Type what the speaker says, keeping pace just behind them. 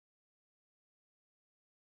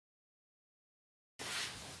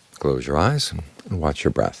Close your eyes and watch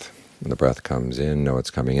your breath. When the breath comes in, know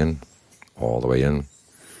it's coming in, all the way in.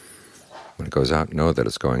 When it goes out, know that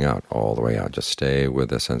it's going out, all the way out. Just stay with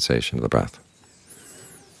the sensation of the breath.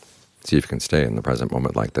 See if you can stay in the present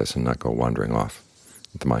moment like this and not go wandering off.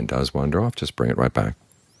 If the mind does wander off, just bring it right back.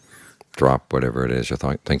 Drop whatever it is you're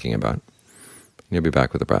thinking about, and you'll be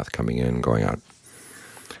back with the breath coming in and going out.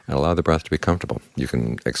 And allow the breath to be comfortable. You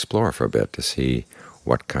can explore for a bit to see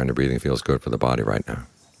what kind of breathing feels good for the body right now,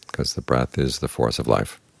 because the breath is the force of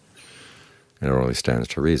life. And it only stands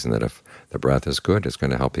to reason that if the breath is good, it's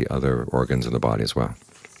going to help the other organs in the body as well.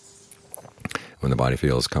 When the body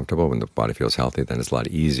feels comfortable, when the body feels healthy, then it's a lot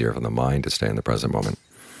easier for the mind to stay in the present moment,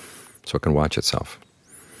 so it can watch itself.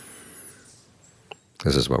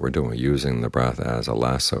 This is what we're doing. We're using the breath as a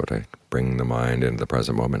lasso to bring the mind into the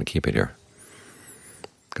present moment and keep it here.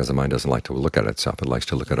 Because the mind doesn't like to look at itself. It likes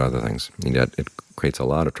to look at other things. And yet it creates a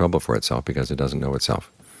lot of trouble for itself because it doesn't know itself.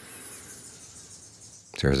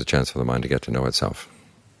 So here's a chance for the mind to get to know itself.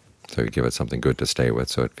 So you give it something good to stay with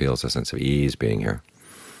so it feels a sense of ease being here.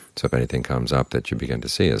 So if anything comes up that you begin to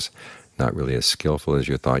see is not really as skillful as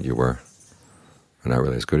you thought you were, or not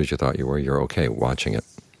really as good as you thought you were, you're okay watching it.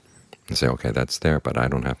 And say, okay, that's there, but I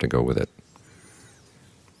don't have to go with it.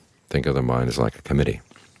 Think of the mind as like a committee.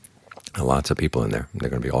 And lots of people in there. There are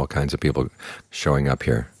going to be all kinds of people showing up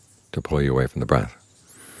here to pull you away from the breath.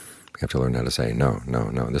 You have to learn how to say no, no,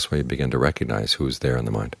 no. This way you begin to recognize who's there in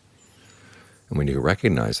the mind. And when you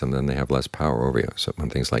recognize them, then they have less power over you. So when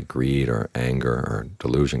things like greed or anger or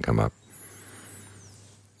delusion come up,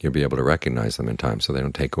 you'll be able to recognize them in time so they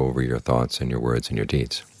don't take over your thoughts and your words and your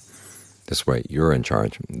deeds. This way you're in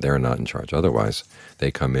charge, they're not in charge. Otherwise,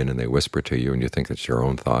 they come in and they whisper to you and you think it's your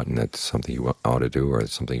own thought and that's something you ought to do or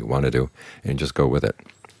it's something you want to do, and you just go with it.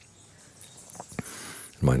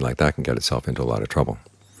 A mind like that can get itself into a lot of trouble.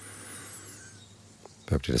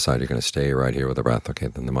 But if you decide you're going to stay right here with the breath, okay,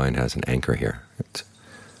 then the mind has an anchor here.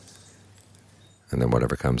 And then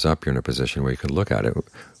whatever comes up, you're in a position where you can look at it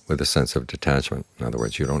with a sense of detachment. In other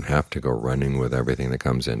words, you don't have to go running with everything that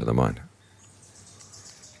comes into the mind.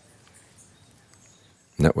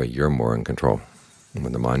 And that way you're more in control. And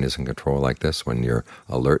when the mind is in control like this, when your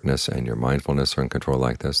alertness and your mindfulness are in control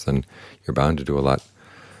like this, then you're bound to do a lot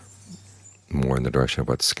more in the direction of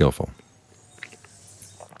what's skillful.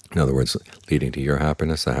 In other words, leading to your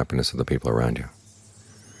happiness, the happiness of the people around you.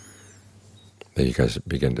 Then you guys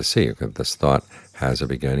begin to see, okay, this thought has a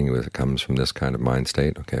beginning, it comes from this kind of mind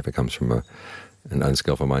state. Okay, if it comes from an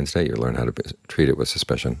unskillful mind state, you learn how to treat it with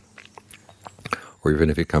suspicion. Or even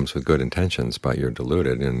if it comes with good intentions, but you're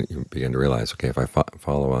deluded and you begin to realize, okay, if I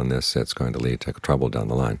follow on this, it's going to lead to trouble down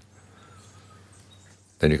the line.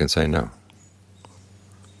 Then you can say no.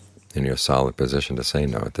 In your solid position to say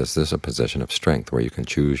no, this is a position of strength where you can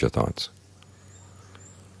choose your thoughts.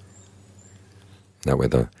 That way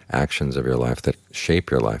the actions of your life that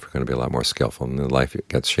shape your life are going to be a lot more skillful, and the life that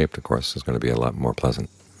gets shaped, of course, is going to be a lot more pleasant.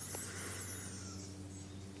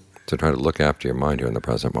 So try to look after your mind here in the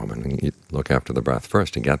present moment, and you look after the breath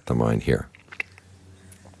first to get the mind here.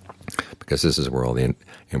 Because this is where all the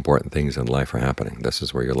important things in life are happening. This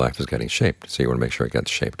is where your life is getting shaped, so you want to make sure it gets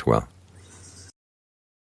shaped well.